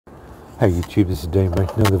Hey YouTube, this is Dean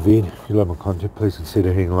making another vid. If you like my content, please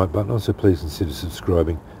consider hitting the like button. Also, please consider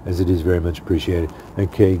subscribing, as it is very much appreciated.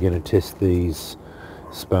 Okay, going to test these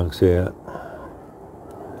spunks out.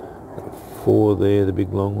 Got 4 there, the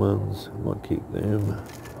big long ones. Might keep them.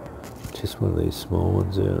 Test one of these small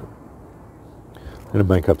ones out. I'm going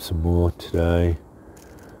to make up some more today.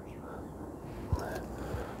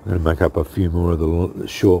 I'm going to make up a few more of the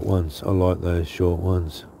short ones. I like those short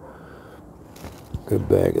ones. Got a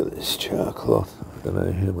bag of this char cloth. I don't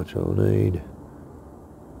know how much I'll need.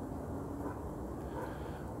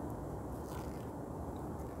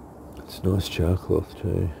 It's nice char cloth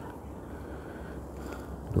too.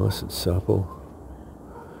 Nice and supple.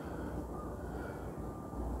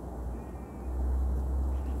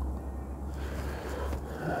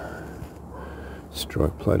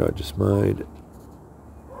 Strike plate I just made.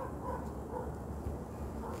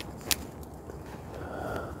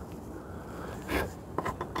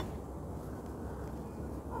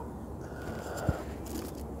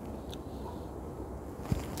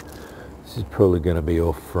 This is probably going to be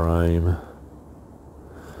off frame.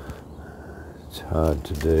 It's hard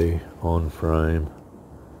to do on frame.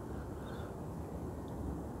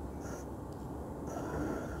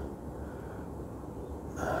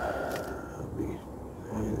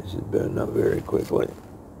 This is burning up very quickly.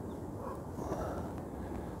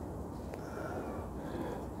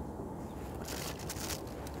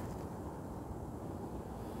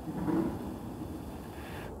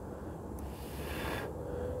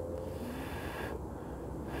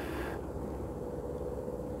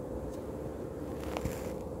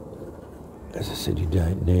 As I said, you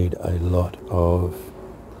don't need a lot of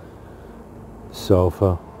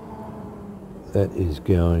sulphur. That is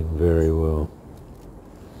going very well.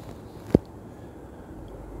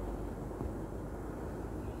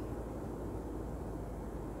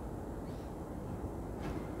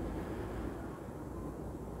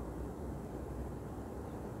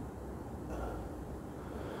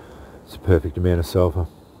 It's a perfect amount of sulphur.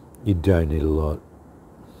 You don't need a lot.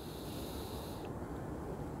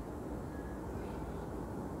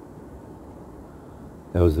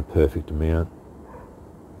 That was the perfect amount.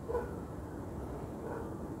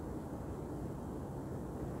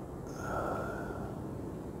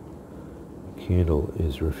 The candle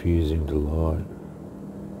is refusing to light.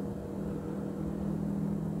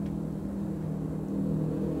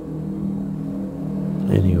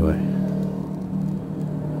 Anyway,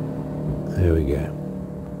 there we go.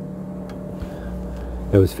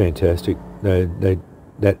 That was fantastic.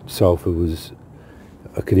 That sulphur was,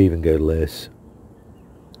 I could even go less.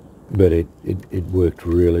 But it worked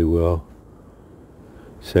really well.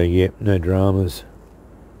 So yeah, no dramas.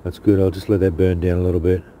 That's good. I'll just let that burn down a little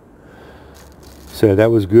bit. So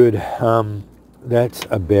that was good. That's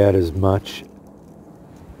about as much.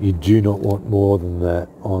 You do not want more than that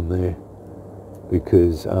on there,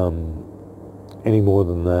 because any more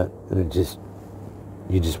than that, and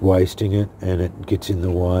you're just wasting it, and it gets in the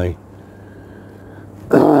way.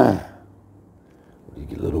 You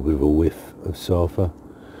get a little bit of a whiff of sulphur.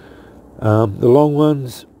 The long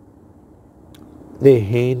ones, they're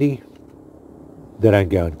handy. They don't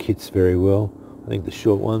go in kits very well. I think the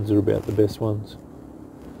short ones are about the best ones.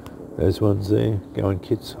 Those ones there go in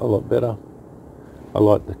kits a lot better. I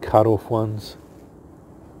like the cut-off ones.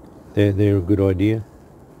 They're a good idea.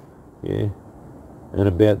 Yeah, and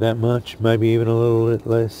about that much, maybe even a little bit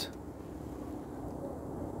less.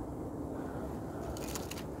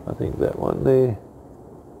 I think that one there,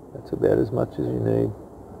 that's about as much as you need.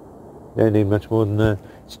 Don't need much more than that.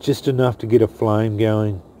 It's just enough to get a flame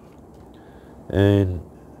going. And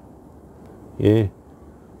yeah,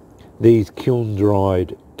 these kiln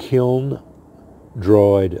dried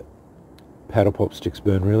paddle pop sticks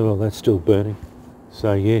burn really well. That's still burning.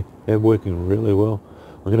 So yeah, they're working really well.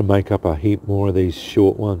 I'm going to make up a heap more of these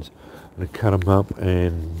short ones. I'm going to cut them up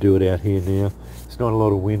and do it out here now. It's not a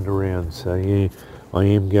lot of wind around, so yeah, I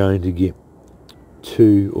am going to get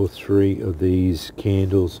 2 or 3 of these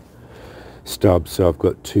candles stubs, so I've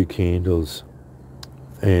got 2 candles,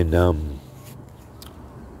 and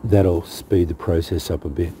that'll speed the process up a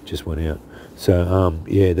bit. Just went out, so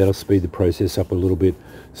yeah, that'll speed the process up a little bit.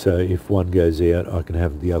 So if one goes out, I can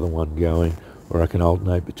have the other one going, or I can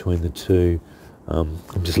alternate between the two. I'm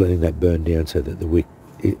just letting that burn down so that the wick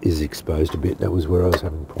is exposed a bit. That was where I was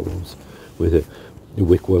having problems with it. The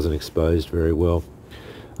wick wasn't exposed very well.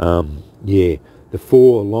 Yeah, the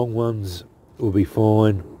 4 long ones will be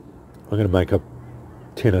fine. I'm going to make up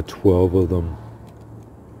 10 or 12 of them,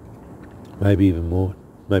 maybe even more.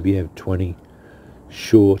 Maybe have 20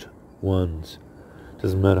 short ones.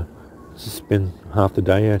 Doesn't matter. Just spend half the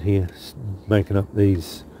day out here making up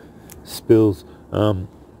these spills.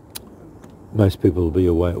 Most people will be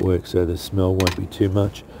away at work, so the smell won't be too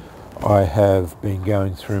much. I have been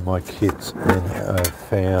going through my kits and I've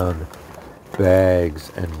found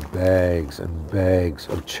bags and bags and bags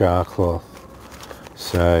of char cloth.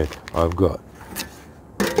 So I've got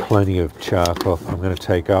plenty of char cloth. I'm going to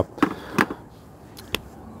take up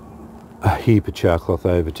a heap of char cloth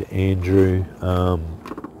over to Andrew.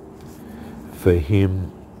 For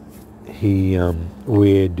him,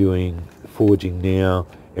 we're doing forging now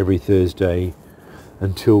every Thursday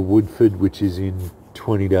until Woodford, which is in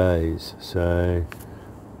 20 days. So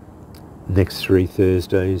next 3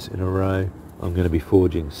 Thursdays in a row I'm going to be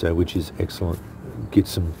forging, so which is excellent. Get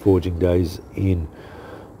some forging days in.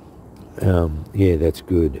 Yeah, that's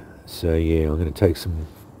good. So yeah, I'm going to take some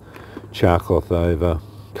char cloth over,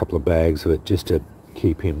 a couple of bags of it, just to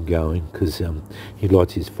keep him going, because he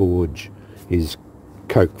lights his forge, his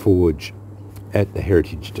coke forge, at the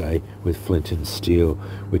Heritage Day with flint and steel,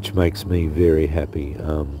 which makes me very happy.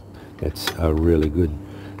 That's a really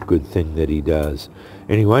good thing that he does.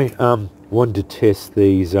 Anyway, wanted to test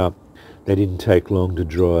these up. They didn't take long to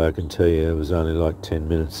dry, I can tell you. It was only like 10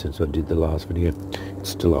 minutes since I did the last video.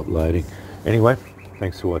 It's still uploading. Anyway,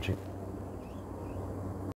 thanks for watching.